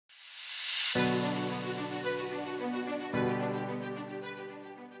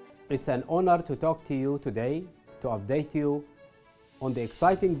It's an honor to talk to you today to update you on the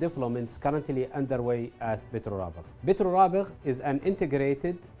exciting developments currently underway at Petro Rabigh. Petro Rabigh is an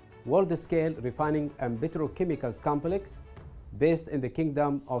integrated world-scale refining and petrochemicals complex based in the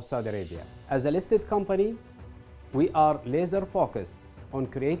Kingdom of Saudi Arabia. As a listed company, we are laser-focused on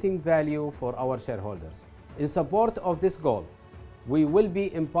creating value for our shareholders. In support of this goal, we will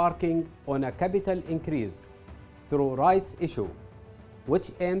be embarking on a capital increase through rights issue,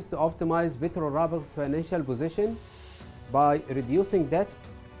 which aims to optimize Petro Rabigh's financial position by reducing debts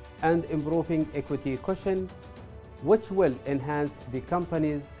and improving equity cushion, which will enhance the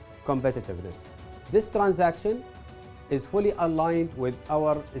company's competitiveness. This transaction is fully aligned with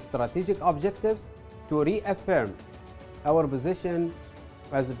our strategic objectives to reaffirm our position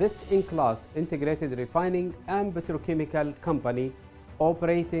as a best-in-class integrated refining and petrochemical company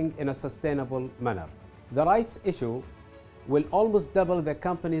operating in a sustainable manner. The rights issue will almost double the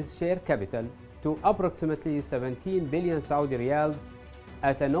company's share capital to approximately 17 billion Saudi riyals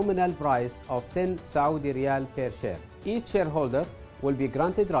at a nominal price of 10 Saudi riyal per share. Each shareholder will be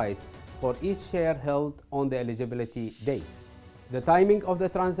granted rights for each share held on the eligibility date. The timing of the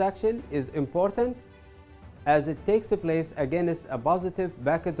transaction is important as it takes place against a positive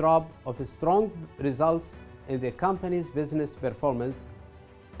backdrop of strong results in the company's business performance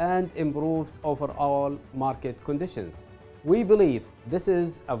and improved overall market conditions. We believe this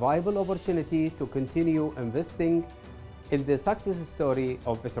is a viable opportunity to continue investing in the success story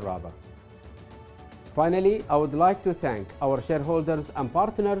of Petro Rabigh. Finally, I would like to thank our shareholders and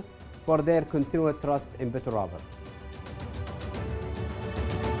partners for their continued trust in Petro Rabigh.